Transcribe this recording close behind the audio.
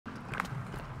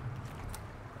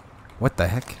What the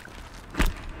heck?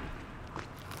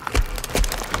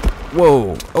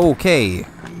 Whoa, okay.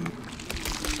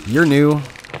 You're new.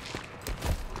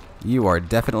 You are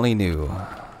definitely new.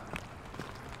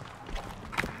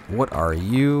 What are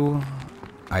you?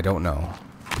 I don't know.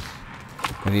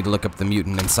 I need to look up the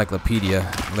mutant encyclopedia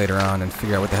later on and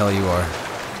figure out what the hell you are.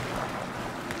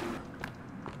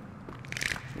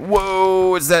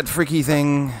 Whoa, is that freaky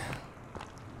thing?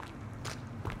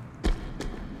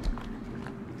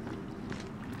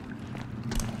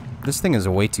 This thing is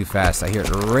way too fast. I hear it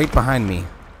right behind me.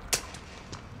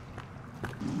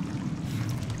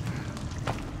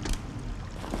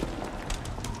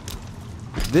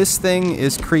 This thing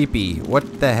is creepy.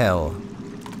 What the hell?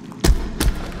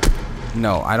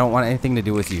 No, I don't want anything to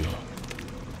do with you.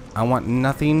 I want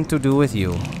nothing to do with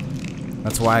you.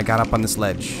 That's why I got up on this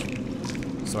ledge.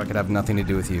 So I could have nothing to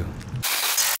do with you.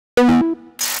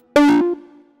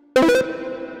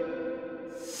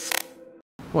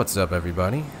 What's up,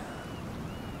 everybody?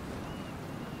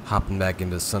 Hopping back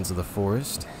into Sons of the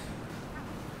Forest.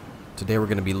 Today we're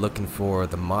going to be looking for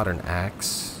the modern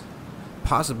axe,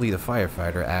 possibly the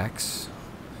Firefighter axe,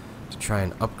 to try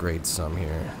and upgrade some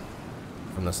here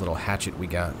from this little hatchet we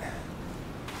got.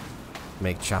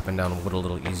 Make chopping down wood a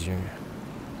little easier.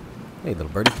 Hey,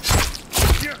 little birdie.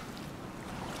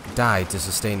 Die to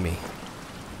sustain me.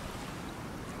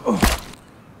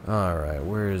 Alright,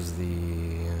 where's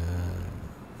the...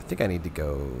 I think I need to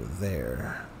go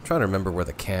there. I'm trying to remember where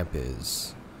the camp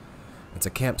is. It's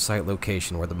a campsite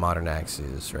location where the modern axe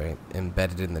is, right?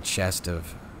 Embedded in the chest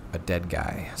of a dead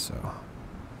guy, so...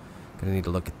 Gonna need to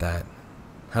look at that.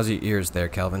 How's your ears there,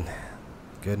 Calvin?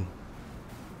 Good?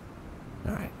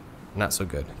 Alright. Not so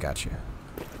good. Gotcha.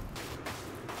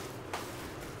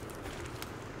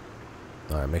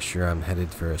 Alright, make sure I'm headed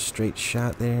for a straight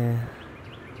shot there.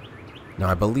 Now,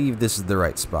 I believe this is the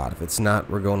right spot. If it's not,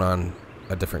 we're going on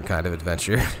a different kind of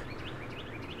adventure.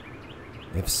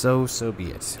 If so, so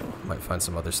be it. Might find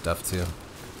some other stuff too.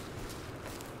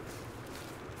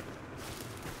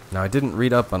 Now, I didn't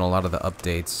read up on a lot of the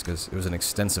updates because it was an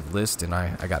extensive list and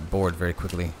I got bored very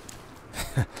quickly.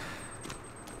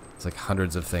 It's like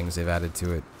hundreds of things they've added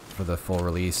to it for the full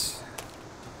release.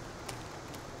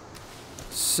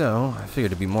 So, I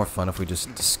figured it'd be more fun if we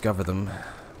just discover them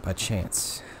by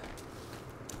chance.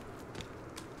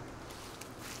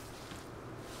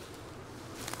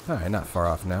 Alright, not far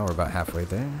off now. We're about halfway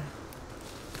there.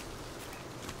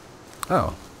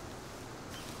 Oh.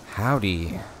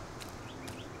 Howdy.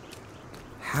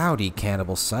 Howdy,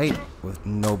 cannibal site with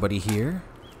nobody here.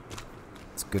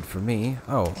 It's good for me.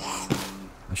 Oh.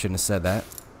 I shouldn't have said that.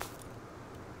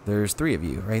 There's 3 of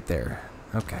you right there.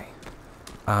 Okay.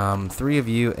 3 of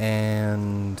you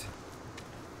and...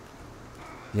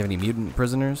 You have any mutant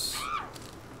prisoners?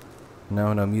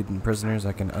 No, no mutant prisoners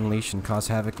I can unleash and cause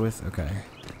havoc with? Okay.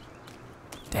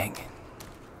 Dang it.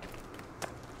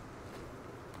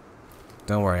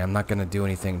 Don't worry, I'm not gonna do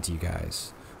anything to you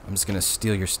guys. I'm just gonna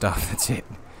steal your stuff, that's it.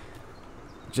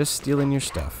 Just stealing your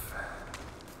stuff.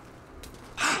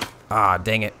 Ah,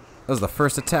 dang it. That was the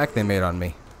first attack they made on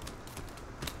me.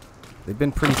 They've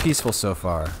been pretty peaceful so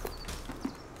far.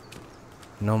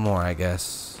 No more, I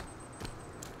guess.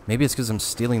 Maybe it's because I'm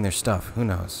stealing their stuff. Who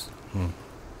knows?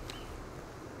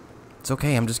 It's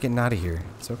okay, I'm just getting out of here.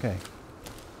 It's okay.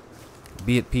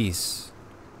 Be at peace.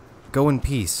 Go in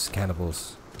peace,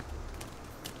 cannibals.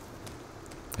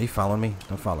 Are you following me?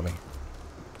 Don't follow me.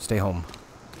 Stay home.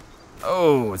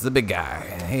 Oh, it's the big guy.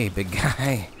 Hey, big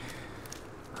guy.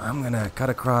 I'm gonna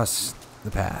cut across the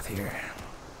path here.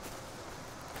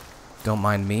 Don't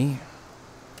mind me.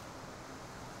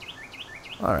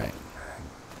 Alright.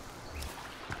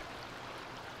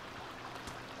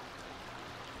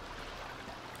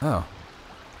 Oh.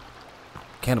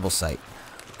 Cannibal site.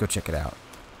 Go check it out.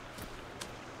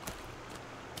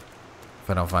 If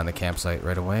I don't find the campsite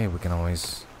right away, we can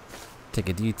always take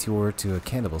a detour to a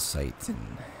cannibal site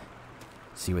and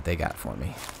see what they got for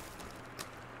me.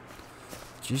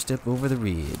 Just up over the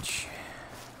ridge.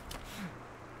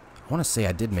 I want to say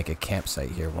I did make a campsite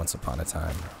here once upon a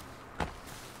time.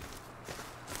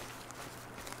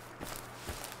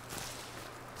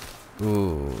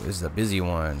 Ooh, this is a busy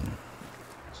one.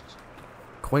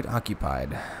 Quite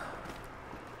occupied.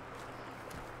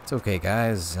 It's okay,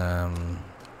 guys. I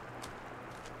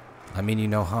mean you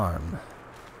no harm.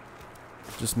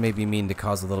 Just maybe mean to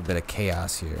cause a little bit of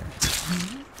chaos here.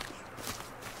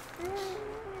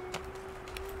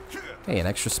 Hey, an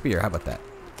extra spear. How about that?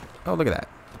 Oh, look at that.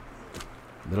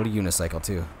 Little unicycle,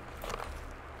 too.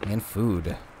 And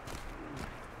food.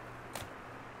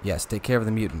 Yes, take care of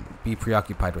the mutant. Be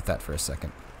preoccupied with that for a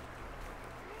second.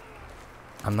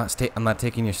 I'm not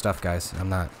taking your stuff, guys. I'm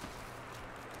not.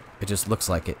 It just looks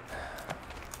like it.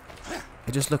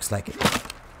 It just looks like it.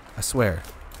 I swear.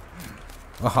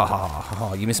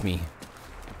 Oh, you missed me.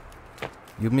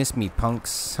 You missed me,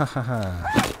 punks. I'm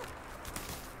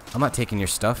not taking your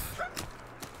stuff.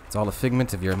 It's all a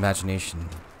figment of your imagination.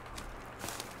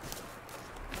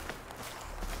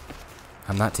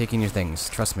 I'm not taking your things.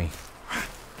 Trust me.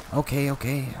 Okay.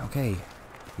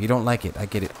 You don't like it. I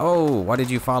get it. Oh, why did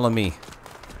you follow me?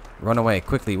 Run away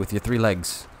quickly with your 3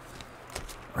 legs.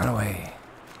 Run away.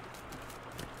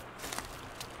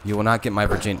 You will not get my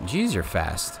Virginia. Jeez, you're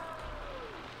fast.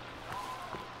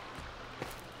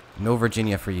 No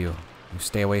Virginia for you. You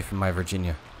stay away from my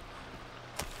Virginia.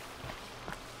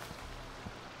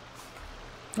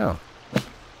 Oh.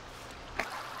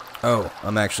 Oh,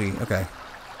 I'm actually... Okay.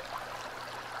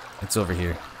 It's over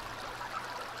here.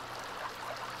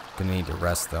 Gonna need to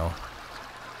rest, though.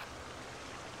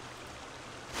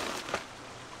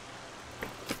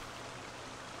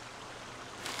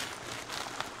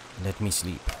 Let me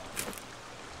sleep.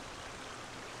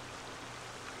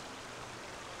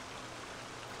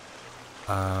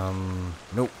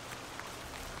 Nope.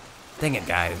 Dang it,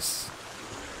 guys.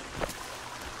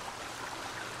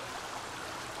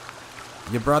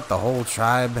 You brought the whole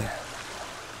tribe.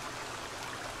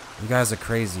 You guys are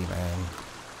crazy, man.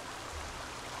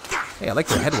 Hey, I like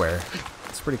your headwear.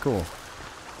 It's pretty cool.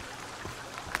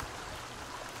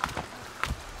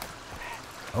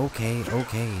 Okay.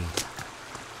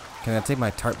 Can I take my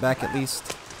tarp back at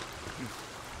least?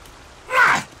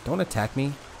 Don't attack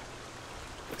me.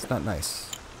 It's not nice.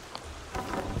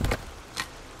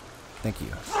 Thank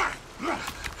you.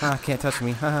 Ah, can't touch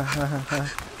me.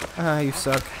 Ah, you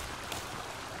suck.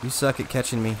 You suck at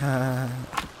catching me.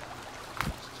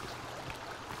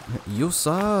 You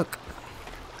suck.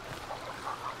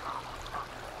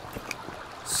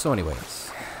 So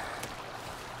anyways,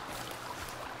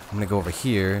 I'm gonna go over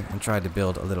here and try to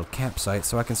build a little campsite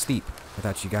so I can sleep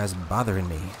without you guys bothering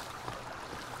me.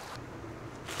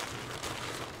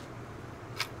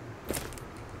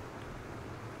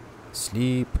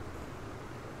 Sleep.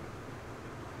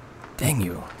 Dang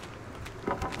you.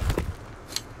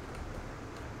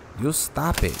 You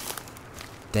stop it.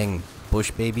 Dang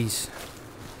bush babies.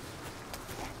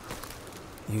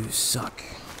 You suck.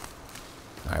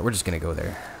 Alright, we're just gonna go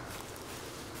there.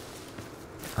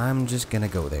 I'm just gonna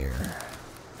go there.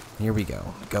 Here we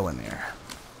go. Go in there.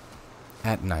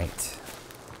 At night.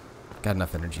 Got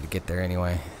enough energy to get there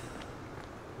anyway.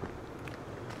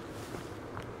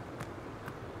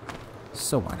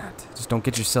 So why not? Just don't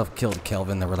get yourself killed,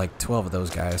 Kelvin. There were like 12 of those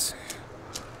guys.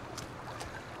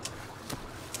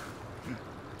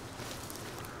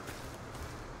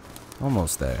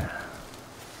 Almost there.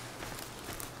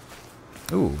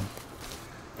 Ooh.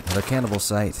 Another cannibal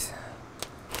site.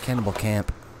 Cannibal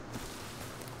Camp.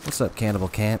 What's up, Cannibal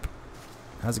Camp?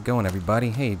 How's it going,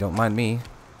 everybody? Hey, don't mind me.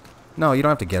 No, you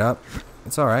don't have to get up.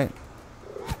 It's alright.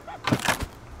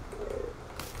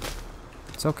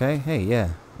 It's okay. Hey,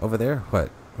 yeah. Over there? What?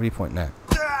 What are you pointing at?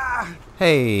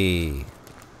 Hey!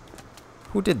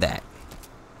 Who did that?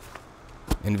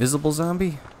 Invisible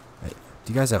zombie?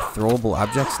 Do you guys have throwable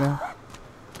objects now?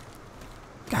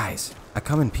 Guys, I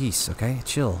come in peace, okay?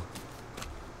 Chill.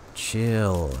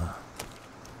 Chill.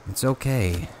 It's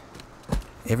okay.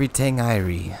 Everything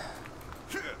irie.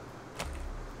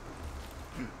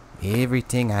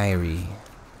 Everything irie.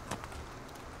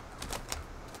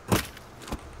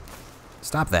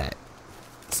 Stop that.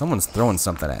 Someone's throwing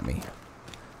something at me.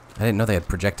 I didn't know they had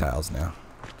projectiles now.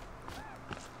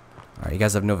 Alright, you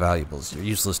guys have no valuables. You're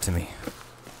useless to me.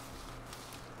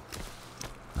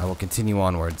 I will continue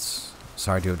onwards.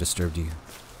 Sorry to have disturbed you.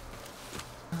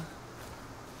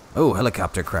 Oh,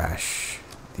 helicopter crash.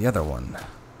 The other one.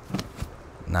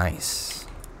 Nice.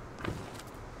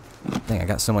 Dang, I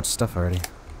got so much stuff already.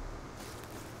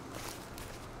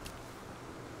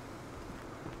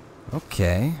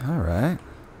 Okay, alright.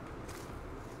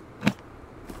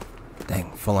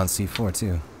 Dang, full on C4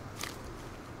 too.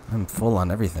 I'm full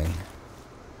on everything.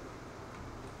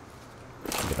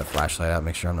 Get the flashlight out,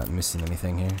 make sure I'm not missing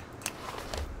anything here.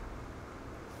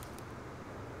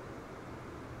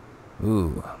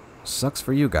 Ooh, sucks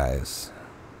for you guys.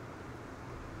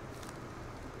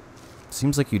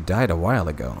 Seems like you died a while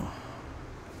ago.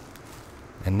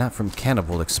 And not from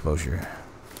cannibal exposure.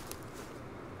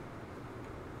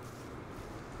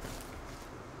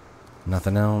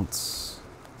 Nothing else.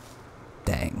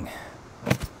 Dang.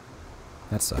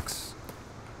 That sucks.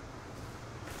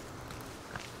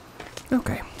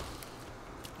 Okay.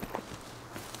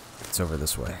 It's over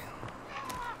this way.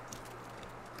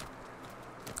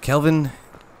 Kelvin,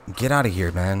 get out of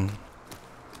here, man.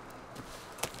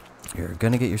 You're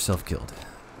gonna get yourself killed.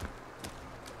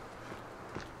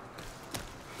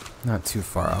 Not too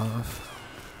far off.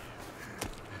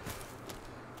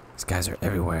 These guys are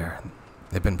everywhere.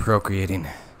 They've been procreating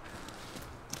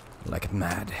like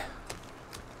mad.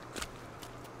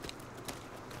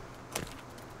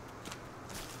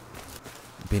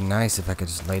 It'd be nice if I could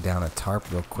just lay down a tarp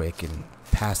real quick and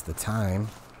pass the time.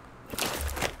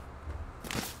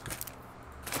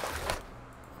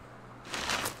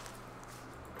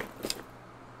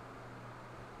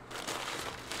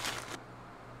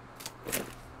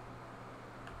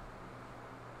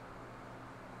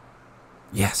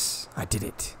 Yes, I did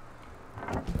it.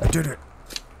 I did it.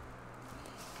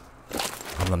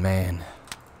 I'm the man.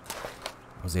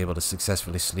 I was able to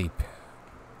successfully sleep.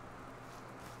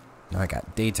 Now I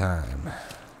got daytime.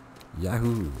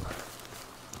 Yahoo.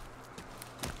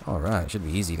 Alright, should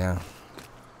be easy now.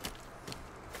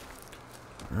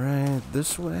 Right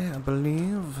this way, I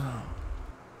believe.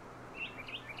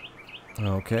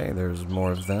 Okay, there's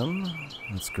more of them.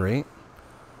 That's great.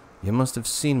 You must have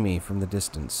seen me from the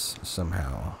distance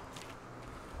somehow.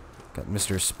 Got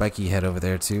Mr. Spiky Head over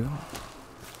there too.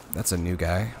 That's a new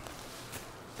guy.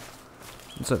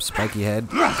 What's up, Spiky Head?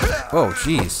 Oh,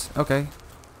 jeez. Okay.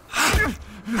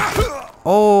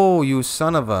 Oh, you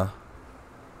son of a...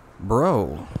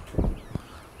 Bro.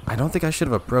 I don't think I should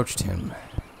have approached him.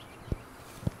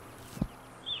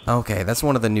 Okay, that's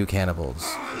one of the new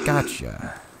cannibals.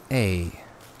 Gotcha. Hey.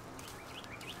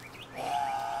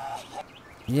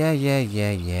 Yeah.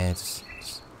 Just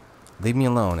leave me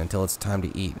alone until it's time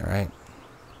to eat, alright?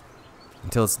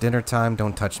 Until it's dinner time,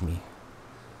 don't touch me.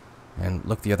 And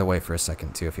look the other way for a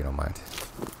second, too, if you don't mind.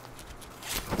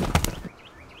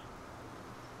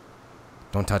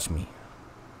 Don't touch me.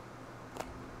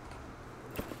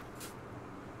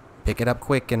 Pick it up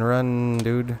quick and run,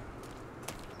 dude.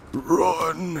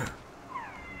 Run!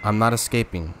 I'm not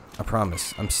escaping. I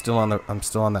promise. I'm still on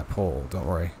that pole. Don't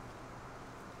worry.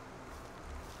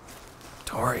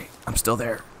 Don't worry. I'm still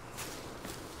there.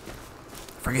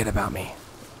 Forget about me.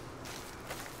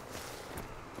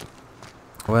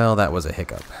 Well, that was a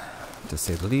hiccup, to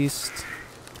say the least.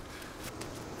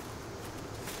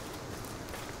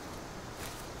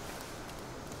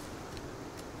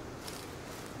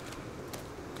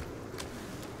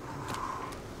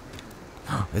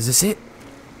 Is this it?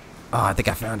 Oh, I think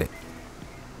I found it.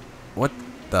 What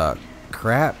the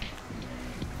crap?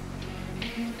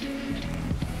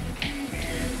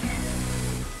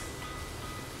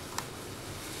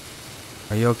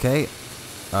 Are you okay?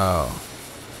 Oh.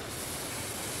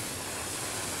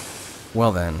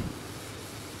 Well then.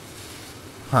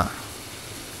 Huh.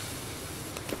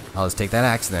 I'll just take that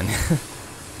axe then.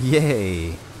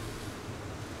 Yay.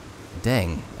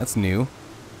 Dang, that's new.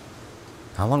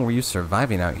 How long were you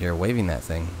surviving out here waving that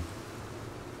thing?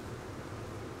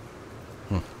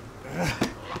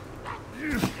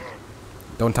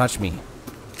 Don't touch me.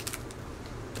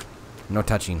 No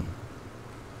touching.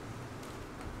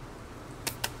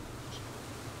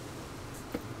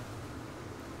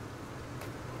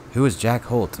 Who is Jack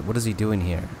Holt? What is he doing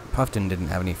here? Puffton didn't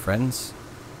have any friends.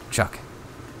 Chuck.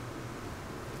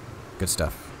 Good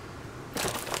stuff.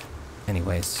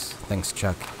 Anyways, thanks,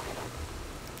 Chuck.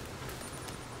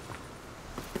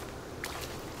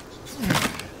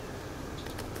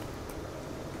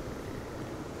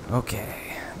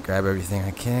 Okay, grab everything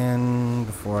I can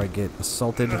before I get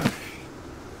assaulted.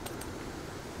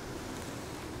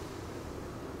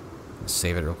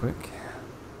 Save it real quick.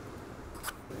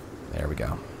 There we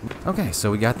go. Okay,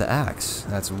 so we got the axe.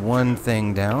 That's one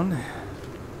thing down.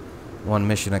 One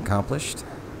mission accomplished.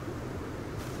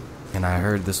 And I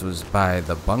heard this was by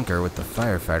the bunker with the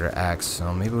firefighter axe,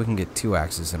 so maybe we can get 2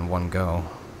 axes in one go.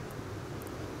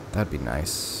 That'd be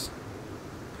nice.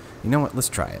 You know what? Let's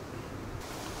try it.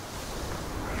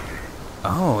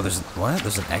 Oh, there's what?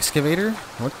 There's an excavator?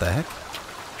 What the heck?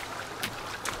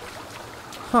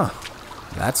 Huh.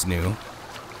 That's new.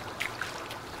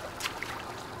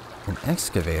 An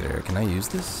excavator. Can I use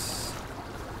this?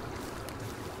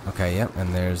 Okay, yep,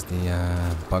 and there's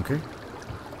the bunker.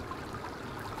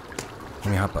 Let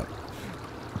me hop up.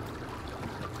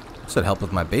 This would help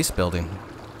with my base building.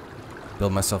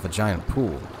 Build myself a giant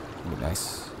pool. Would be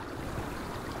nice.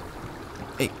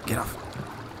 Hey, get off.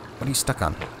 What are you stuck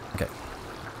on? Okay.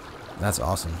 That's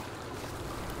awesome.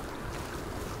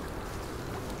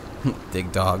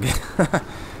 Dig Dog.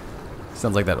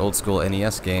 Sounds like that old school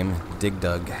NES game, Dig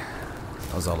Dug.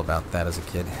 I was all about that as a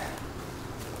kid.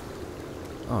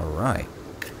 Alright.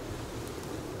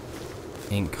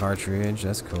 Ink cartridge,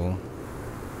 that's cool.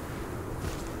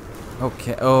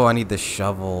 Okay, oh, I need the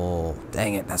shovel.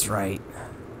 Dang it, that's right.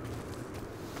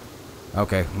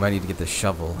 Okay, we might need to get the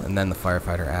shovel and then the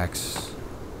firefighter axe.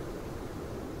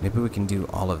 Maybe we can do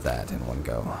all of that in one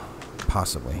go.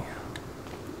 Possibly.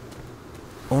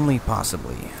 Only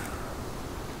possibly.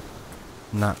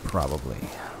 Not probably.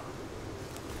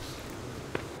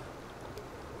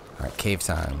 Alright, cave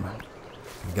time.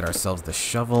 Get ourselves the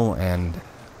shovel and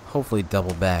hopefully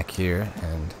double back here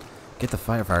and get the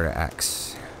firefighter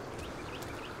axe.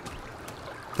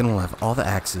 Then we'll have all the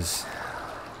axes.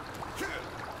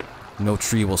 No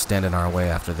tree will stand in our way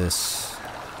after this.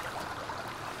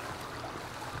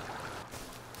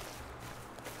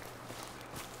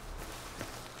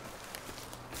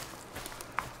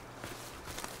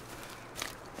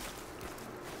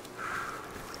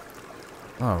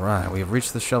 Alright, we have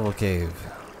reached the shovel cave.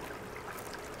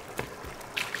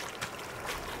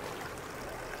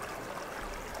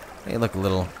 Hey, look, a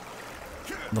little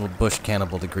bush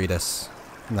cannibal to greet us.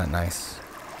 Isn't that nice?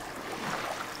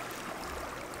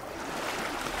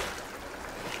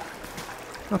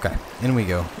 Okay, in we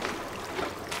go.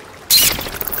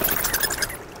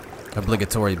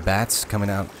 Obligatory bats coming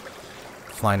out,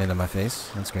 flying into my face.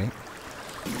 That's great.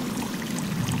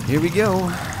 Here we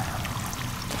go.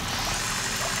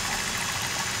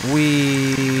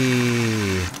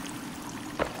 Wee.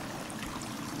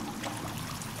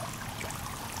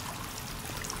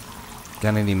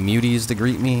 Got any muties to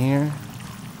greet me here?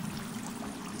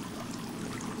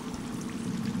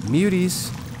 Muties.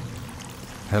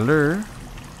 Hello.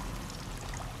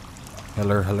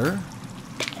 Hello, hello.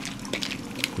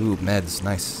 Ooh, meds,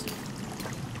 nice.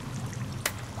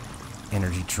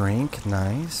 Energy drink,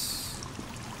 nice.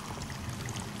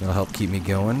 That'll help keep me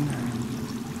going.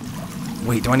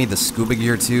 Wait, do I need the scuba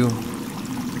gear too?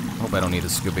 Hope I don't need the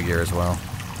scuba gear as well.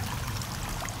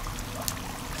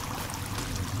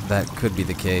 That could be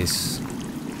the case.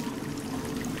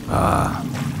 I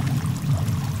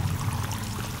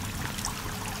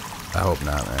hope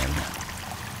not, man.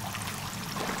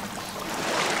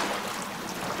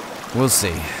 We'll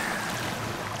see.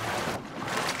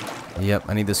 Yep,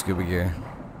 I need the scuba gear.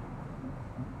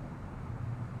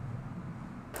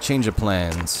 Change of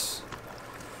plans.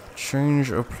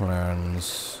 Change of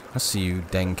plans. I see you,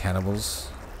 dang cannibals.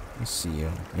 I see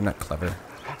you. You're not clever.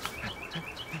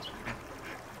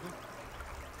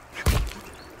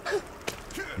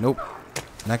 Nope.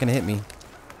 Not gonna hit me.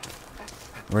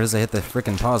 Where does I hit the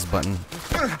frickin' pause button?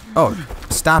 Oh,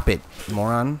 stop it,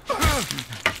 moron.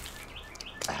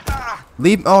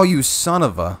 Leave. Oh, you son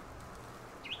of a.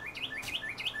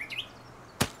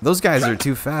 Those guys are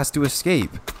too fast to escape.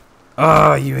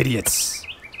 Oh, you idiots.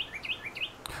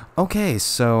 Okay,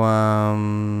 so,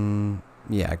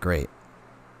 yeah, great.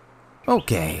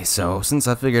 Okay, so since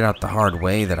I figured out the hard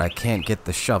way that I can't get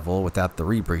the shovel without the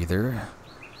rebreather,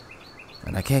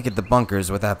 and I can't get the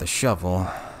bunkers without the shovel,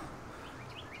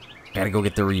 gotta go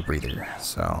get the rebreather.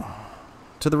 So,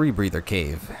 to the Rebreather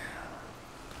Cave.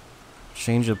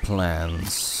 Change of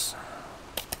plans.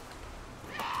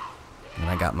 And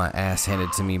I got my ass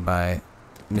handed to me by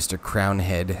Mr.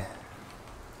 Crownhead.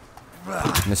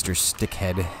 Mr.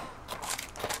 Stickhead.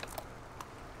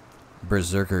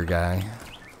 Berserker guy.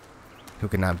 Who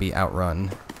cannot be outrun.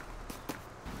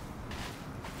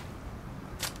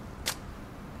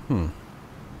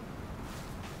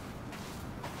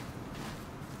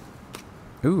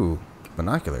 Ooh,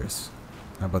 binoculars.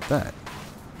 How about that?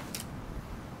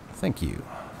 Thank you.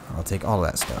 I'll take all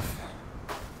that stuff.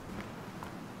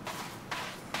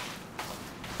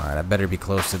 Alright, I better be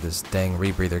close to this dang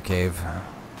Rebreather Cave.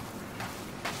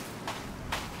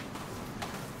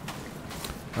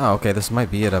 Oh, okay, this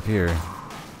might be it up here.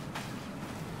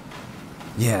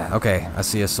 Yeah, okay, I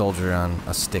see a soldier on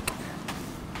a stick.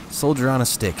 Soldier on a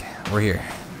stick. We're here.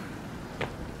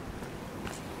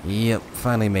 Yep,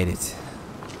 finally made it.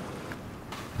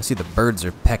 I see the birds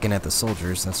are pecking at the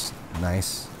soldiers. That's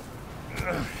nice.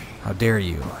 How dare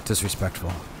you?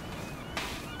 Disrespectful.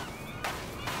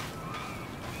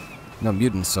 No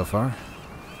mutants so far.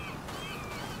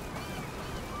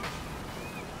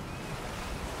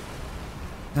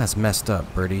 That's messed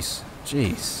up, birdies.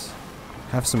 Jeez.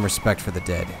 Have some respect for the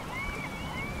dead.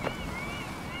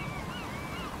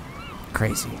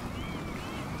 Crazy.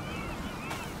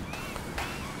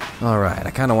 Alright, I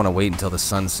kind of want to wait until the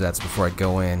sun sets before I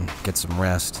go in, get some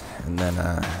rest, and then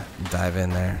dive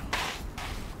in there.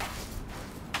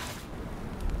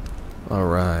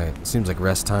 Alright, seems like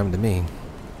rest time to me.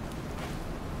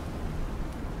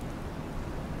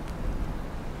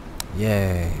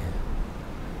 Yay.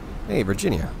 Hey,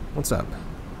 Virginia, what's up?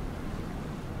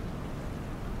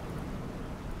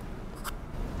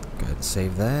 Good,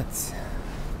 save that.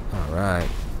 Alright.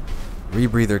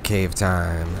 Rebreather Cave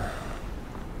time.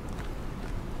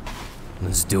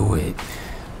 Let's do it.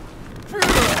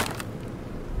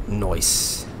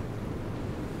 Nice.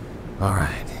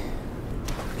 Alright.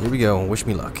 Here we go. Wish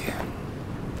me luck.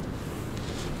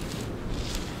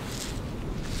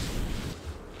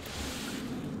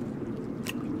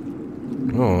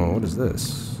 Oh, what is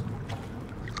this?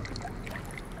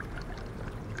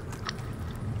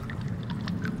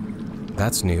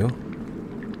 That's new.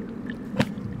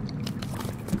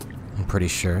 I'm pretty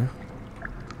sure.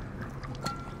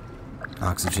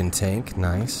 Oxygen tank,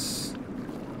 nice.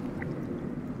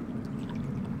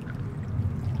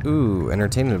 Ooh,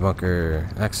 entertainment bunker,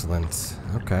 excellent.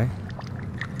 Okay.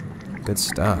 Good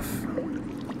stuff.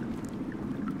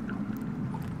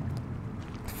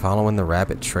 Following the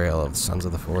rabbit trail of Sons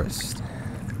of the Forest.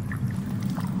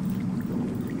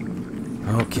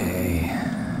 Okay.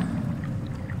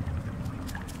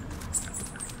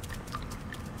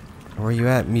 Where are you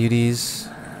at, Muties?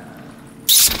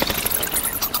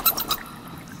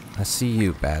 I see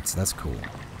you, bats. That's cool.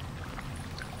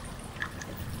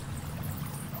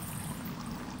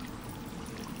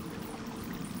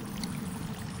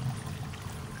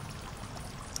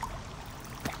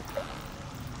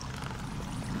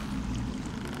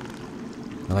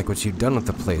 I like what you've done with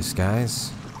the place,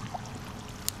 guys.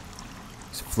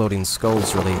 These floating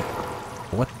skulls really...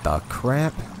 What the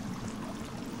crap?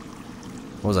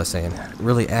 What was I saying?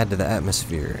 Really add to the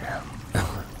atmosphere.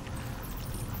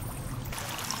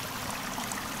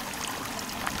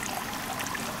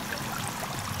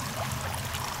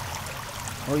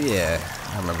 Oh yeah,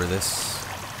 I remember this.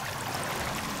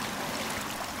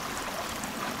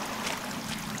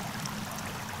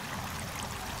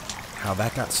 How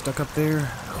that got stuck up there,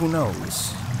 who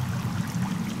knows?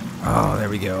 Oh, there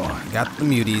we go. Got the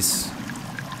Muties.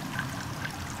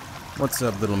 What's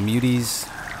up, little Muties?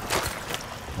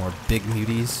 Or big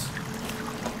Muties?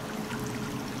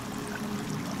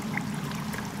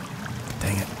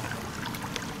 Dang it.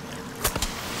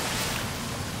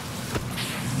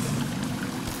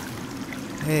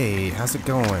 Hey, how's it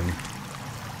going?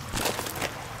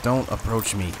 Don't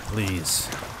approach me, please.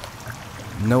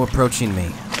 No approaching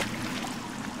me.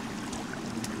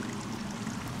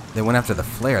 They went after the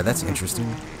flare, that's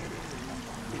interesting.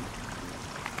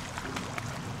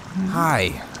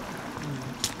 Hi.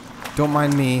 Don't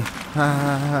mind me.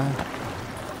 I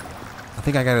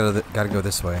think I gotta go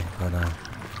this way, but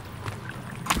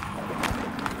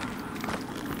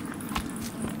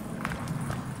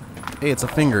Hey, it's a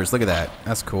fingers. Look at that.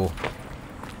 That's cool.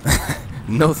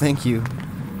 No, thank you.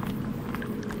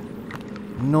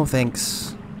 No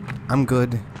thanks. I'm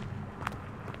good.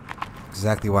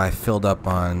 Exactly why I filled up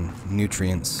on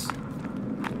nutrients.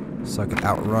 So I could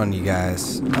outrun you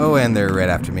guys. Oh, and they're right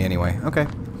after me anyway. Okay.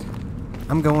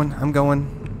 I'm going. I'm going.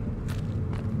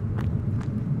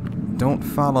 Don't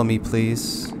follow me,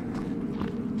 please.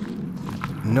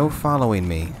 No following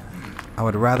me. I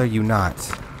would rather you not.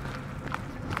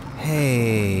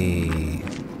 Hey.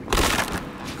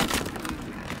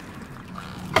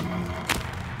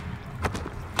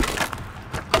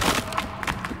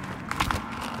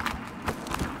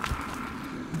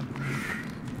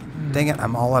 Dang it,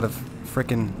 I'm all out of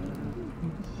frickin'...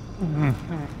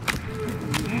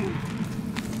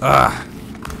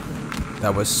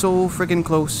 That was so frickin'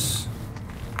 close.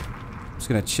 Just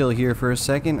gonna chill here for a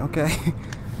second, okay?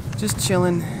 Just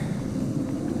chillin'.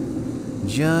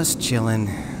 Just chillin'.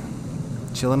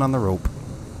 Chillin' on the rope.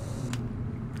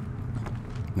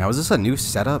 Now, is this a new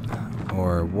setup?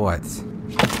 Or what?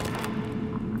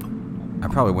 I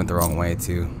probably went the wrong way,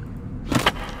 too.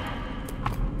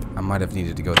 I might have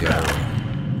needed to go the other way.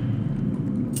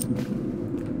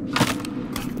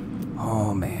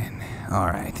 Oh, man.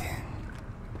 Alright.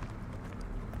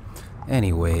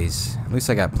 Anyways, at least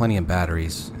I got plenty of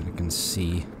batteries. I can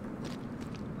see.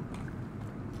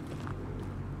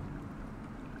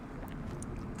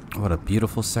 What a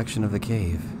beautiful section of the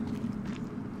cave.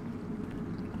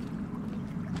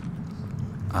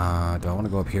 Do I want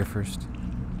to go up here first?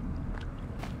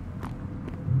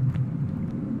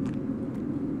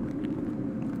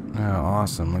 Oh,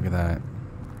 awesome. Look at that.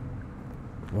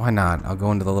 Why not? I'll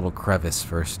go into the little crevice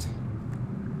first.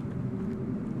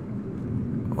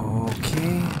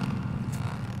 Okay.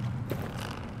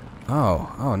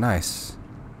 Oh, nice.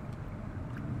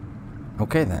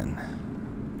 Okay, then.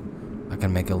 I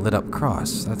can make a lit up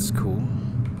cross. That's cool.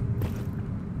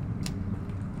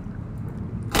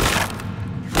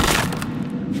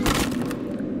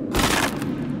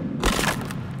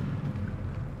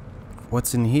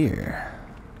 What's in here?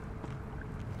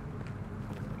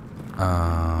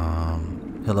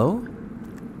 Hello?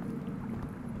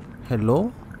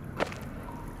 Hello?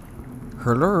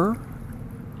 Hello?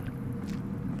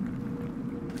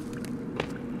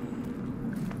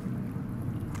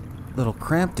 little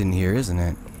cramped in here, isn't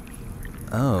it?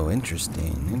 Oh,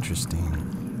 interesting, interesting.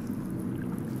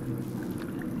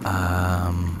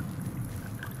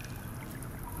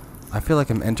 I feel like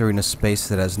I'm entering a space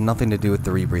that has nothing to do with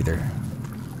the rebreather.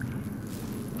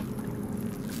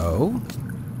 Oh?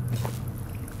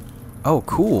 Oh,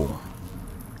 cool.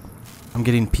 I'm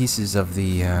getting pieces of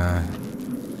the,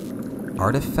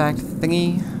 artifact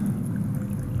thingy.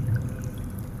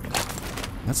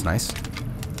 That's nice.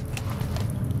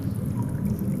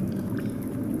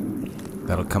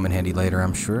 That'll come in handy later,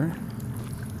 I'm sure.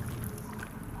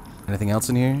 Anything else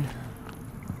in here?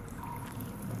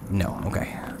 No,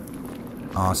 okay.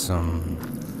 Awesome.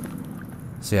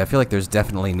 See, I feel like there's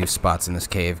definitely new spots in this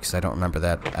cave, because I don't remember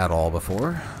that at all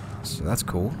before. So that's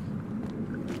cool.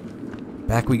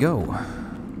 Back we go.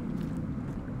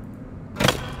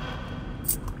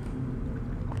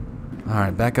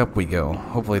 Alright, back up we go.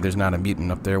 Hopefully there's not a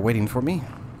mutant up there waiting for me.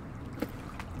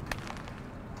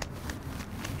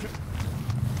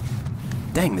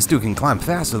 Dang, this dude can climb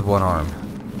fast with one arm.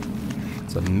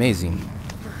 It's amazing.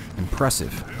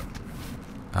 Impressive.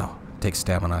 Oh, it takes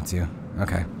stamina too.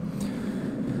 Okay.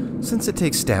 Since it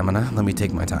takes stamina, let me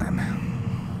take my time.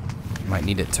 Might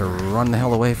need it to run the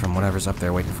hell away from whatever's up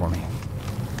there waiting for me.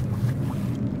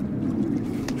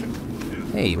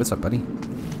 Hey, what's up, buddy?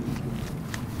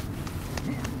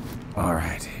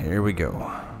 Alright, here we go.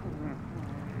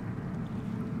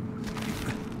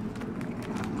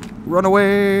 Run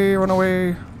away! Run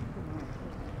away!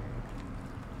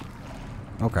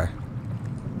 Okay.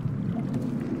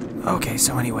 Okay,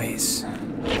 so anyways.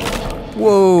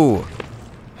 Whoa!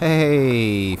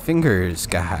 Hey, fingers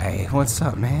guy. What's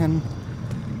up, man?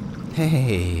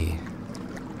 Hey.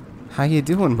 How you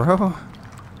doing, bro?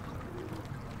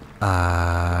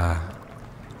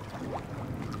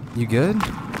 You good?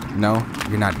 No,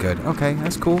 you're not good. Okay,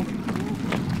 that's cool.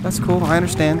 That's cool, I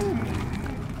understand.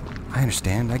 I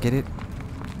understand, I get it.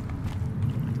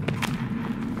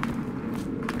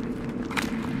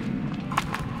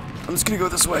 I'm just gonna go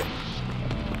this way.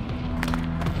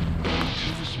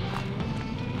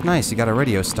 Nice, you got a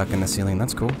radio stuck in the ceiling,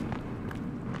 that's cool.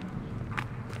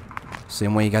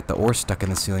 Same way you got the ore stuck in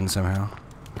the ceiling somehow.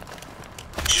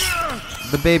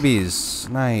 The babies,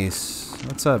 nice.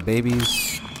 What's up,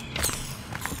 babies?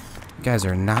 You guys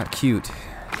are not cute.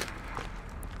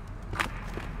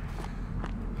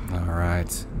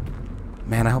 Alright.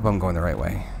 Man, I hope I'm going the right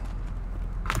way.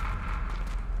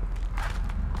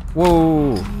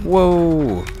 Whoa!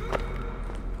 Whoa!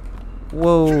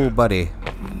 Whoa, buddy.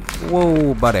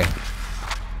 Whoa, buddy.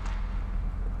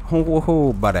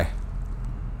 Whoa, buddy.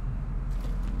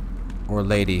 Or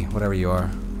lady, whatever you are.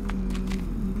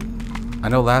 I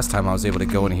know last time I was able to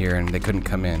go in here and they couldn't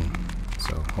come in.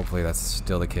 So hopefully that's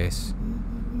still the case.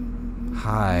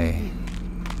 Hi.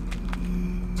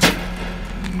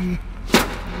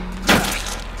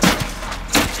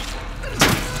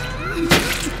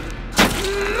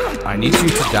 I need you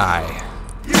to die.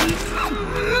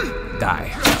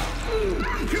 Die.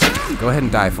 Go ahead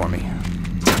and die for me.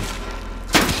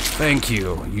 Thank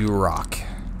you. You rock.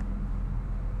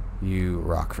 You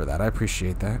rock for that. I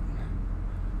appreciate that.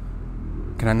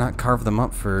 Can I not carve them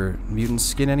up for mutant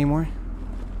skin anymore?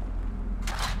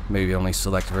 Maybe only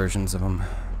select versions of them.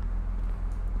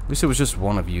 At least it was just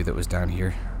one of you that was down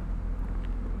here.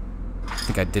 I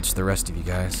think I ditched the rest of you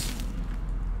guys.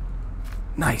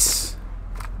 Nice.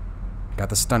 Got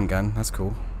the stun gun. That's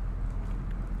cool.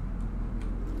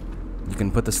 You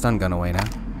can put the stun gun away now.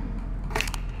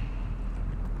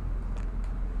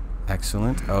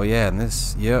 Excellent. Oh yeah, and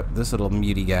this, yep, this little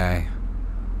mutie guy.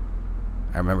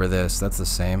 I remember this. That's the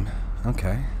same.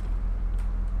 Okay.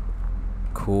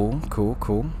 Cool, cool,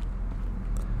 cool.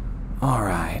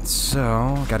 Alright,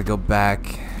 so gotta go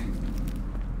back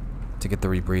to get the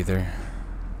rebreather,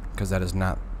 because that is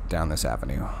not down this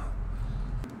avenue.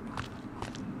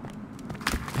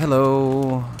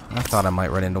 Hello. I thought I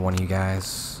might run into one of you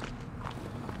guys.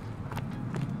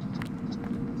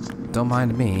 Don't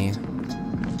mind me.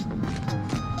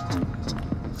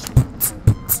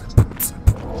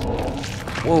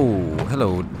 Whoa,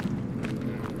 hello.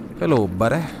 Hello,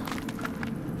 buddy.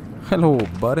 Hello,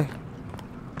 buddy.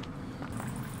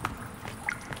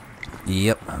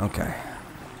 Yep, okay.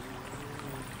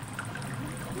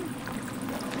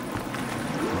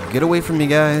 Get away from me,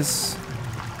 guys.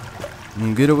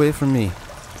 Get away from me.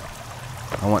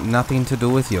 I want nothing to do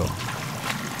with you.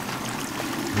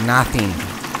 Nothing.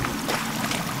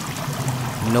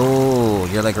 No,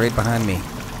 you're like right behind me.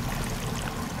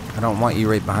 I don't want you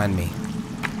right behind me.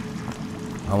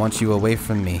 I want you away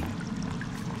from me.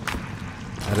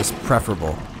 That is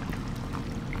preferable.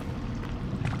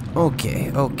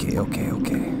 Okay, okay, okay,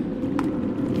 okay.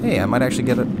 Hey, I might actually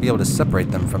be able to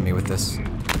separate them from me with this.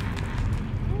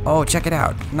 Oh, check it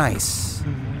out. Nice.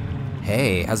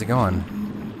 Hey, how's it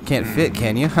going? Can't fit,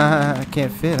 can you? Haha,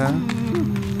 can't fit, huh?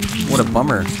 What a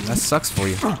bummer. That sucks for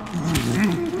you.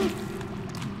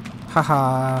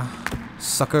 Haha.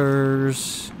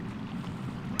 Suckers.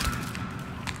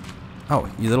 Oh,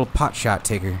 you little pot shot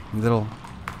taker. You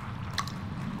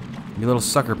little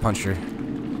sucker puncher.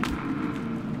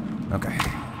 Okay.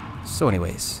 So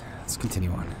anyways, let's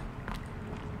continue on.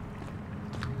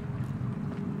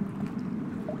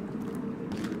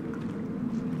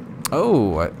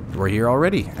 Oh, we're here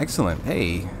already. Excellent.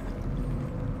 Hey.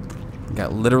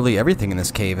 Got literally everything in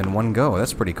this cave in one go.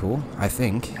 That's pretty cool, I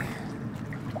think.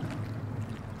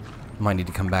 Might need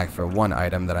to come back for one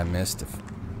item that I missed if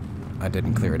I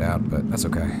didn't clear it out, but that's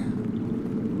okay.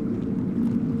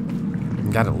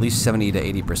 Got at least 70 to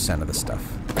 80% of the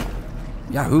stuff.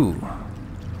 Yahoo!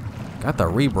 Got the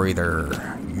rebreather.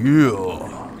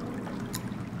 Yeah!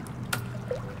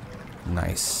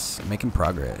 Nice. Making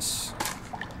progress.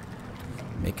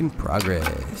 Making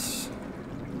progress.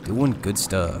 Doing good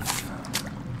stuff.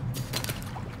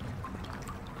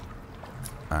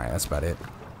 Alright, that's about it.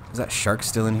 Is that shark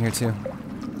still in here too?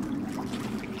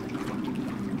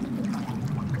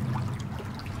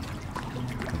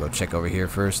 I'll go check over here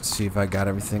first, see if I got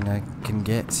everything I can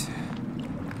get.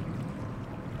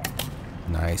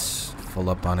 Nice. Full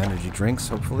up on energy drinks,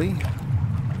 hopefully.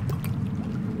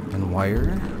 And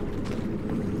wire.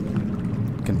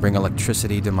 Can bring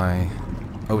electricity to my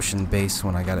ocean base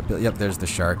when I got it built. Yep, there's the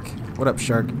shark. What up,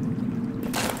 shark?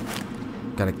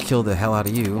 Gotta kill the hell out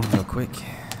of you real quick.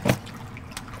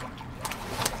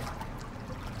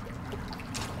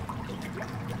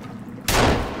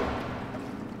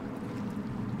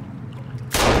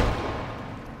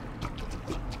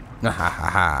 Ha ha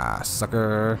ha,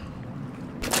 sucker.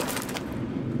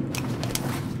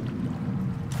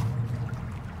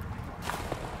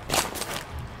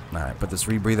 Alright, put this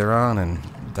rebreather on and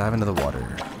dive into the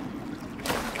water.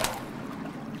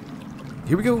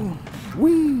 Here we go.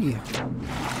 Whee!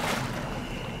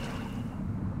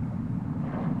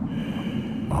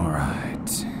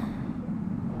 Alright.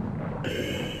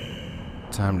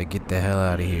 Time to get the hell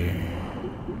out of here.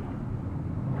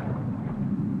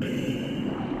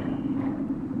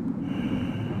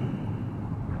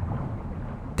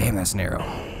 Damn, that's narrow.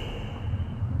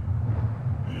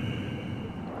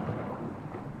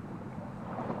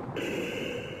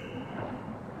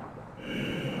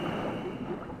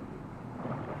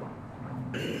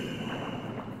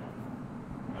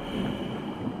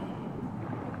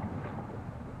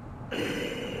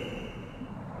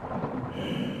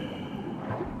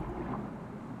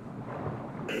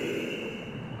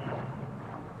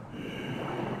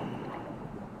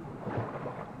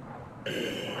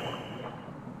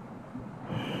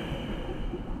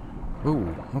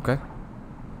 Ooh, okay.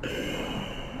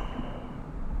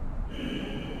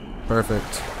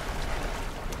 Perfect.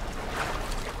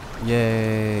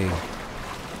 Yay.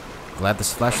 Glad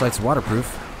this flashlight's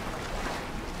waterproof.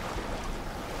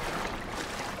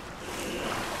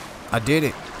 I did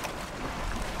it.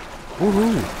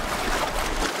 Woohoo.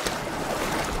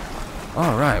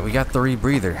 Alright, we got the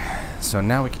rebreather. So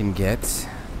now we can get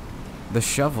the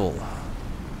shovel.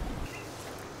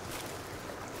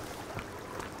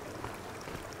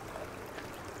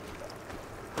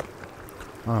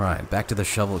 Alright, back to the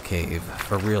shovel cave.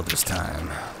 For real this time.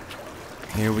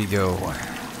 Here we go.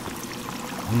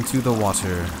 Into the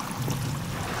water.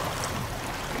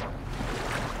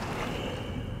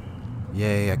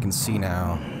 Yay, I can see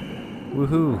now.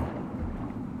 Woohoo!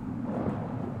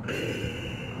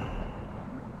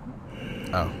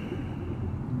 Oh.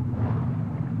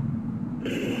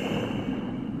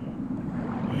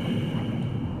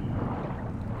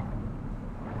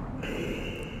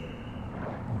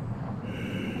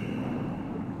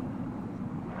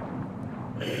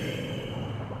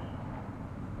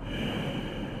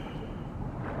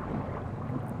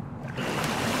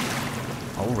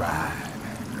 Alright.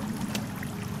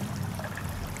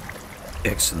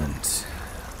 Excellent.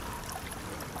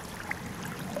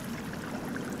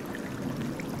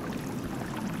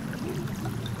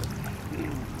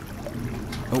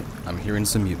 Oh, I'm hearing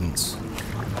some mutants.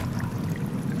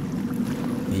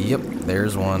 Yep,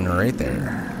 there's one right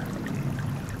there.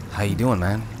 How you doing,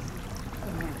 man?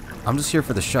 I'm just here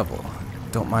for the shovel.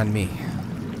 Don't mind me.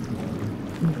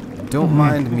 Don't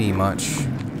mind me much.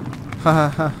 Ha ha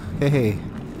ha. Hey, hey.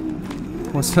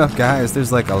 What's up, guys?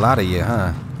 There's like a lot of you,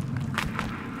 huh?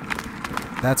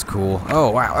 That's cool.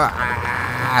 Oh, wow.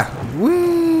 Ah,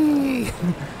 whee!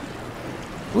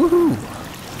 Woohoo!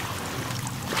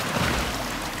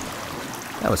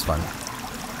 That was fun.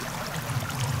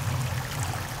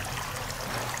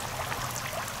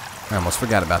 I almost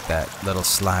forgot about that little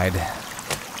slide.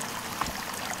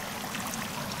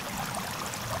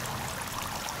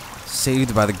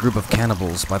 Saved by the group of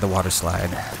cannibals by the water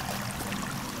slide.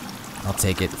 I'll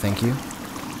take it, thank you.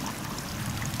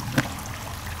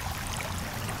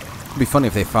 It'd be funny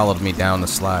if they followed me down the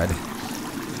slide.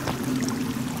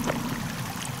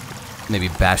 Maybe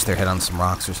bash their head on some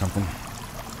rocks or something.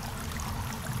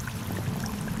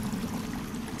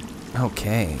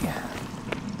 Okay.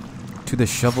 To the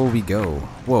shovel we go.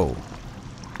 Whoa.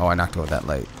 Oh, I knocked over that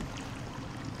light.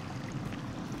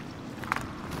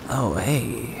 Oh,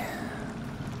 hey.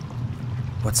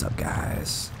 What's up,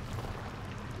 guys?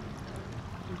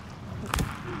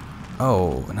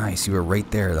 Oh, nice. You were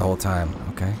right there the whole time.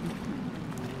 Okay.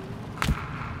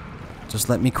 Just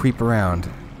let me creep around.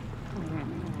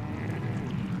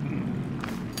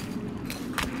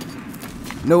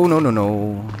 No, no, no,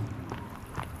 no.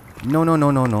 No, no, no,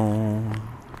 no, no.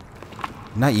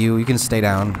 Not you. You can stay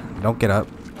down. Don't get up.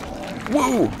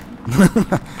 Whoa!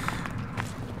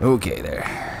 Okay, there.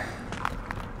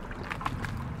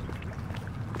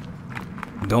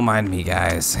 Don't mind me,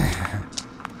 guys.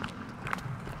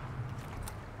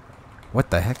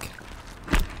 What the heck?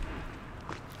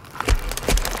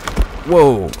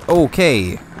 Whoa!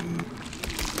 Okay.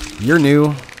 You're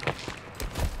new.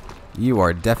 You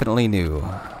are definitely new.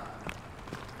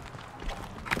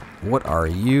 What are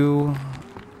you?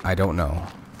 I don't know.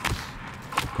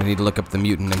 I need to look up the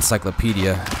mutant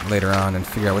encyclopedia later on and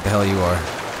figure out what the hell you are.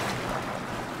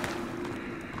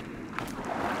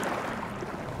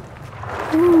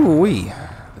 Ooh-wee.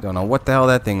 I don't know what the hell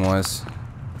that thing was.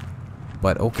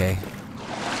 But okay.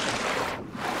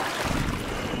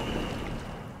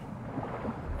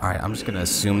 Alright, I'm just gonna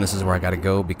assume this is where I gotta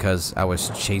go because I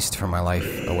was chased for my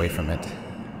life away from it.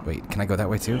 Wait, can I go that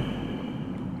way too?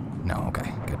 No,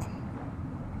 okay, good.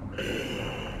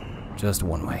 Just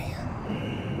one way.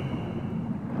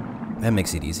 That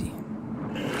makes it easy.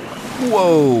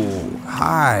 Whoa!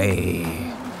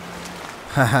 Hi!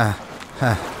 Haha.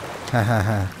 Ha ha ha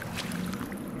ha.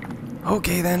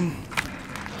 Okay then.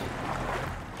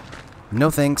 No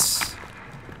thanks.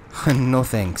 No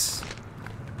thanks.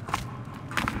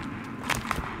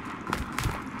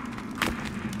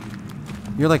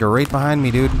 You're like right behind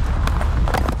me, dude.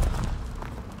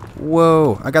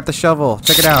 Whoa, I got the shovel.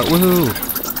 Check it out. Woohoo!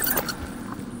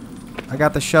 I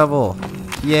got the shovel.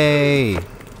 Yay!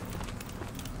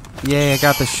 Yay, I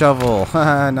got the shovel.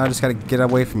 Now I just gotta get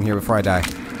away from here before I die.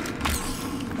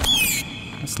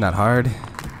 That's not hard.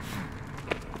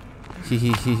 Hee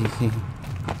hee hee hee.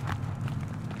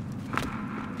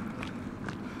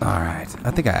 Alright,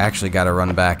 I think I actually gotta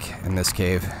run back in this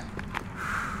cave.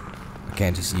 I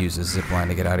can't just use a zip line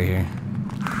to get out of here.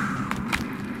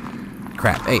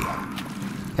 Crap, hey.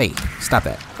 Hey, stop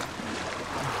that.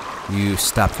 You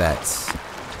stop that.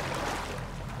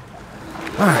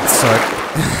 Alright, so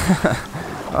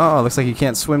oh, looks like you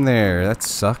can't swim there. That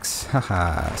sucks.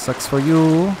 Haha, sucks for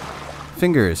you.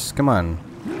 Fingers, come on.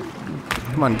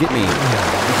 Come on, get me.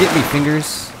 Get me,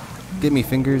 fingers. Get me,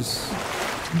 fingers.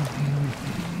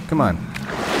 Come on.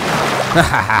 Ha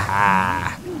ha ha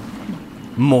ha.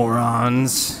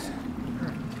 Morons.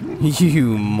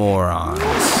 You morons.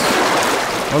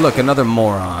 Oh look, another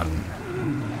moron.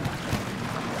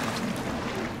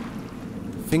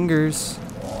 Fingers.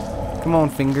 Come on,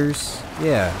 fingers.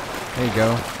 Yeah, there you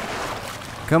go.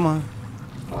 Come on.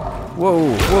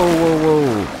 Whoa, whoa,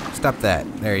 whoa, whoa. Stop that.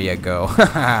 There you go.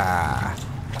 Haha.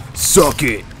 Suck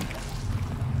it.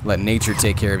 Let nature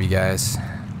take care of you guys.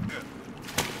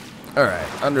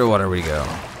 Alright, underwater we go.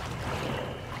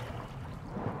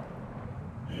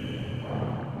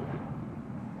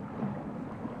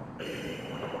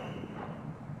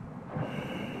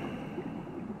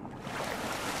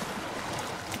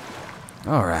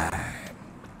 Alright.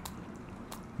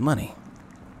 Money.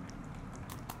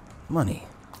 Money.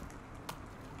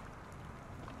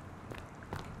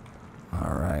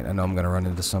 Alright, I know I'm gonna run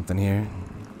into something here.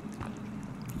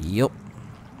 Yup.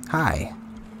 Hi.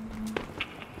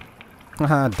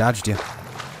 Haha, dodged you.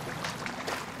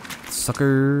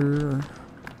 Sucker.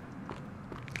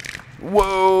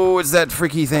 Whoa, it's that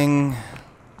freaky thing.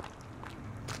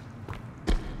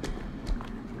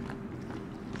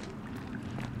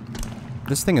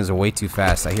 This thing is way too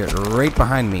fast. I hear it right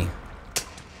behind me.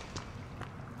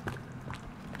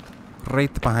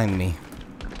 Right behind me.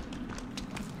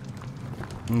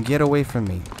 Get away from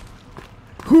me.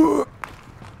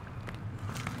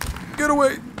 Get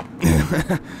away.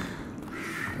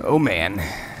 Oh man.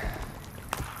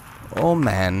 Oh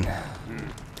man.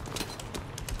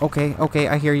 Okay, okay,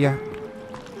 I hear ya.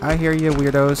 I hear ya,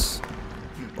 weirdos.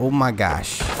 Oh my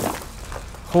gosh.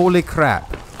 Holy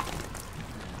crap.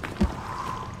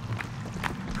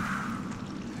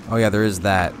 Oh yeah, there is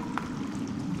that.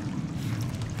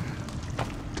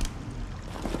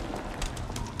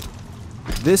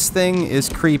 This thing is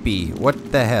creepy.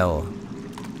 What the hell?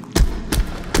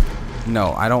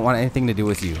 No, I don't want anything to do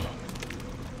with you.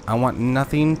 I want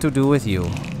nothing to do with you.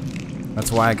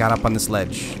 That's why I got up on this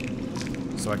ledge.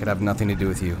 So I could have nothing to do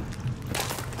with you.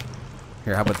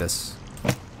 Here, how about this?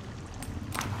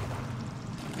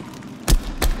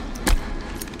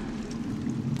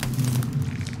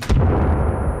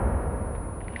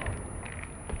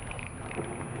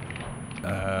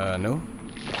 No.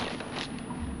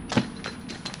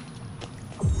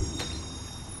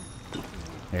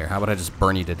 Here, how about I just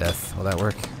burn you to death? Will that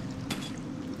work?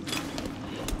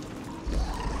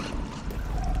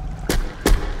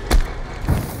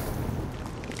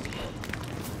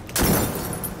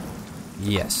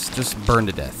 Yes, just burn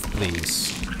to death,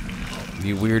 please.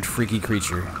 You weird, freaky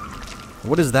creature.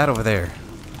 What is that over there?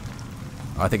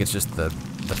 Oh, I think it's just the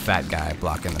fat guy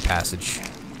blocking the passage.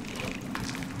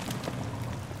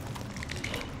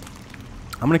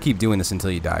 I'm gonna keep doing this until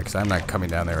you die, because I'm not coming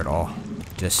down there at all.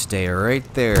 Just stay right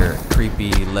there,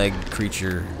 creepy leg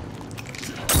creature.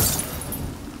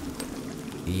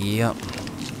 Yep.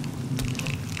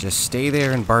 Just stay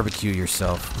there and barbecue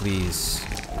yourself, please.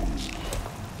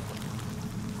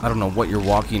 I don't know what you're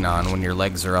walking on when your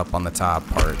legs are up on the top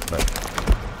part, but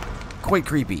quite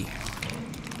creepy.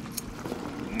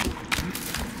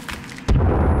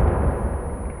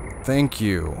 Thank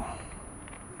you.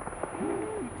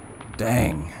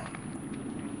 Dang.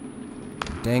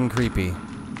 Dang creepy.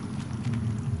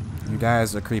 You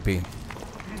guys are creepy.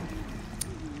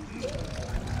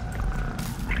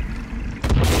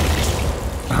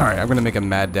 Alright, I'm gonna make a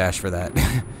mad dash for that.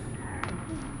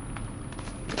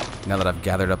 Now that I've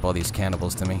gathered up all these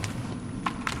cannibals to me.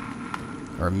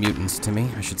 Or mutants to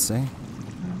me, I should say.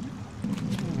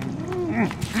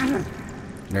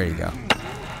 There you go.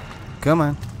 Come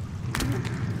on.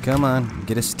 Come on.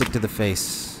 Get a stick to the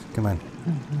face. Come on.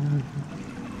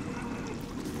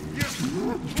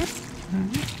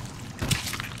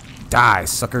 Die,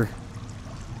 sucker.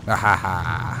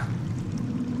 Ahaha.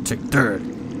 Check dirt.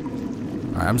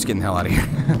 Alright, I'm just getting the hell out of here.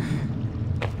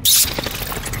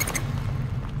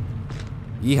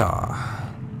 Yeehaw.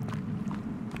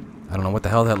 I don't know what the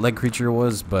hell that leg creature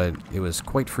was, but it was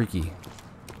quite freaky.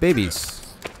 Babies.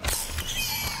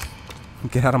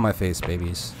 Get out of my face,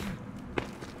 babies.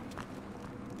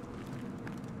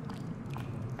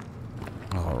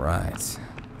 Alright.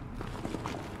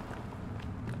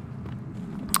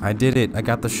 I did it. I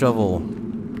got the shovel.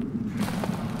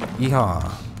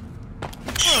 Yeehaw.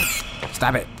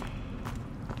 Stop it.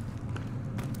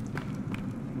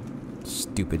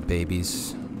 Stupid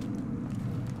babies.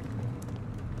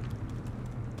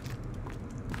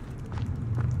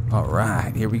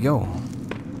 Alright, here we go.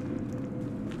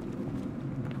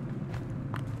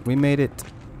 We made it.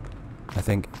 I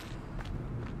think.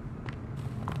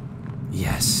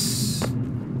 Yes.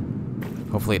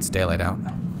 Hopefully it's daylight out.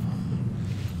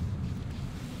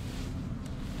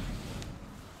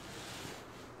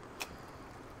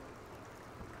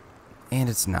 And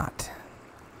it's not.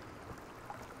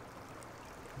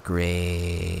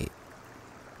 Great.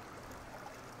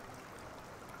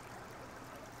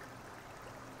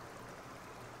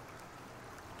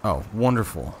 Oh,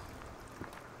 wonderful.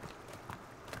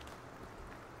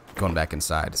 Going back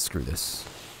inside. Screw this.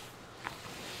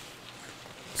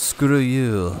 Screw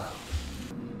you.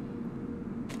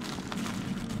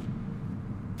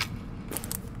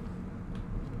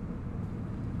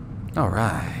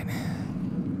 Alright.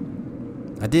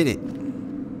 I did it.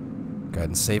 Go ahead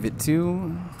and save it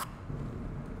too.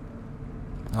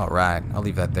 Alright, I'll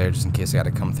leave that there just in case I gotta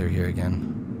come through here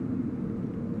again.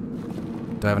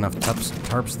 Do I have enough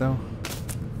tarps though?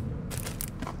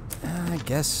 I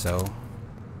guess so.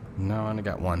 No, I only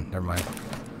got one. Never mind.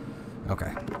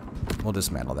 Okay. We'll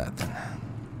dismantle that then.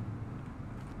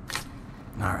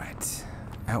 Alright.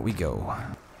 Out we go.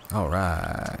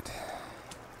 Alright.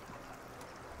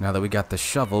 Now that we got the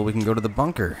shovel, we can go to the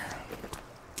bunker.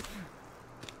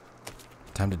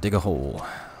 Time to dig a hole.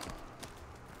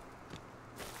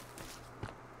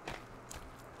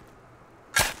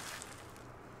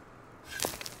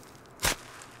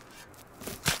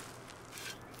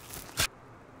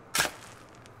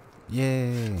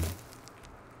 Yay.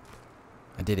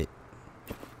 I did it.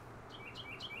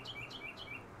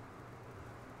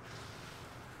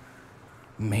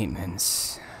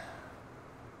 Maintenance.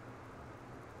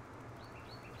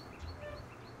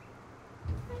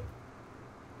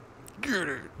 Get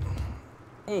it.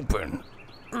 Open.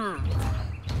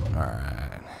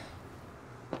 Alright.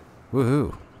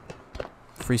 Woohoo.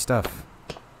 Free stuff.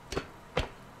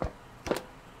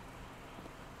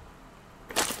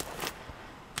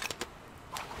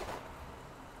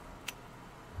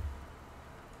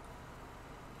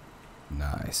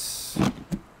 Nice.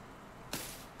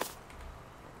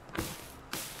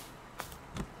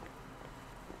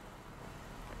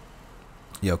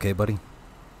 You okay, buddy?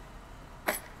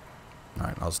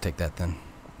 Alright, I'll just take that then.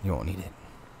 You won't need it.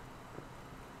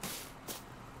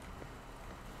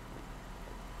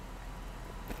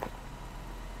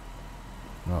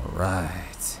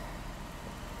 Alright.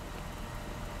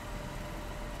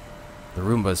 The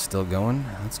Roomba's still going.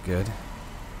 That's good.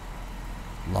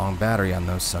 Long battery on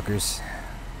those suckers.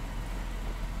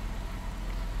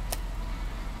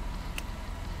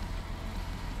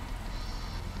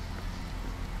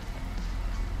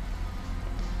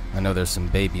 I know there's some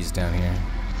babies down here.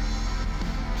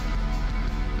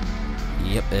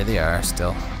 Yep, there they are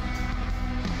still.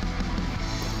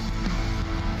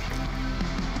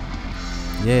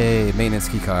 Yay, maintenance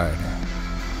key card.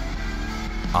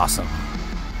 Awesome.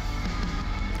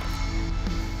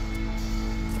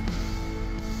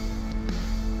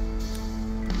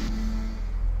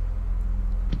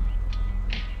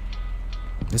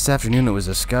 This afternoon it was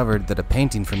discovered that a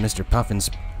painting from Mr.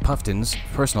 Puffton's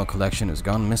personal collection has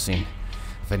gone missing.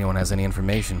 If anyone has any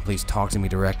information, please talk to me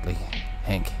directly.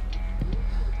 Hank.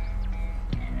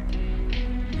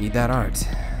 Need that art.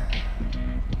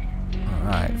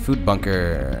 Alright, food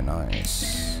bunker.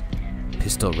 Nice.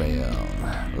 Pistol rail.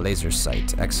 Laser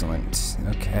sight. Excellent.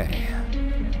 Okay.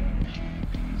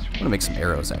 I'm gonna make some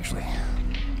arrows, actually.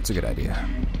 It's a good idea.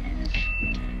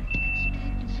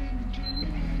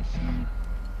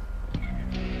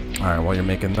 Alright, while you're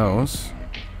making those,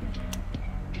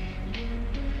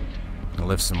 I'll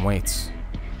lift some weights.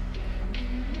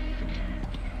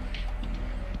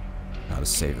 I'll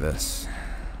just save this.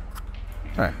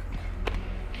 Alright.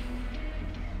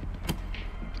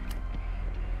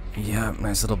 Yeah,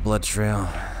 nice little blood trail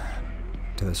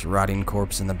to this rotting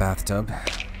corpse in the bathtub.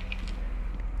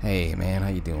 Hey man, how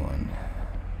you doing?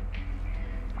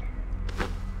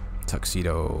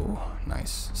 Tuxedo.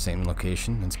 Nice. Same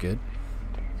location, that's good.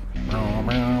 Meow,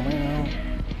 meow, meow.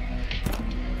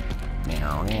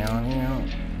 Meow, meow, meow.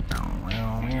 Meow,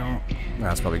 meow, meow.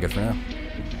 That's probably good for now.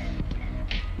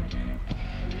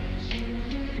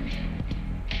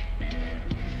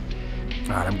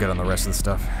 Alright, I'm good on the rest of the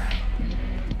stuff.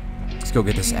 Let's go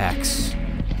get this axe.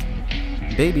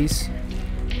 Babies.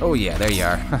 Oh yeah, there you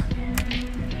are.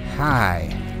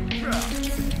 Hi.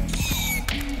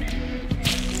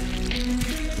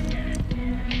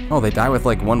 Oh, they die with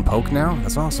like one poke now?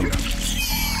 That's awesome.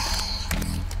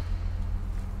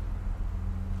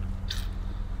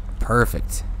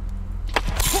 Perfect.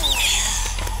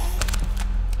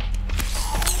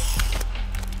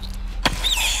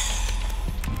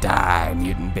 Die,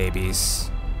 mutant babies.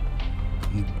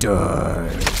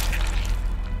 Die.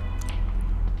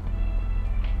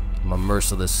 I'm a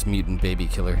merciless mutant baby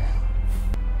killer.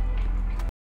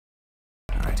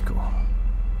 Alright, cool.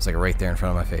 It's like right there in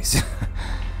front of my face.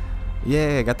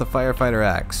 Yay, I got the Firefighter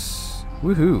axe.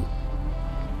 Woohoo.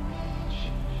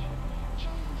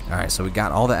 Alright, so we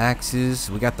got all the axes,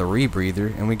 we got the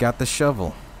rebreather, and we got the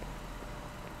shovel.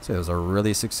 So it was a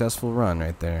really successful run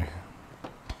right there.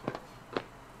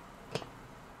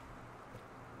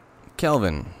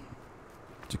 Kelvin,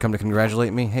 did you come to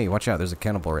congratulate me? Hey, watch out, there's a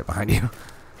cannibal right behind you.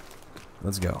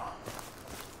 Let's go.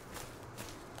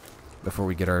 Before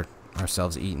we get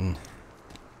ourselves eaten.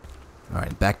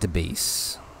 Alright, back to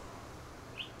base.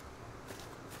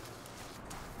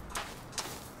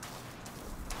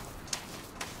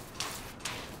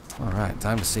 Alright,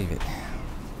 time to save it.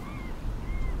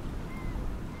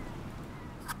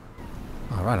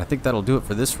 Alright, I think that'll do it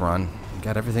for this run. We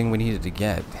got everything we needed to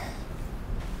get.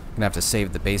 Gonna have to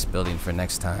save the base building for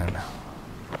next time.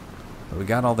 But we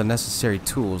got all the necessary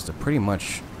tools to pretty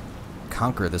much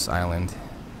conquer this island.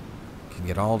 We can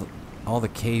get all the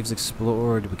caves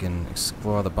explored. We can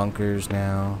explore the bunkers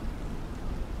now.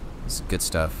 This is good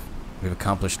stuff. We've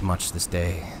accomplished much this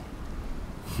day.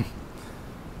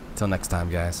 Till next time,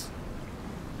 guys.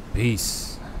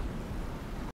 Peace.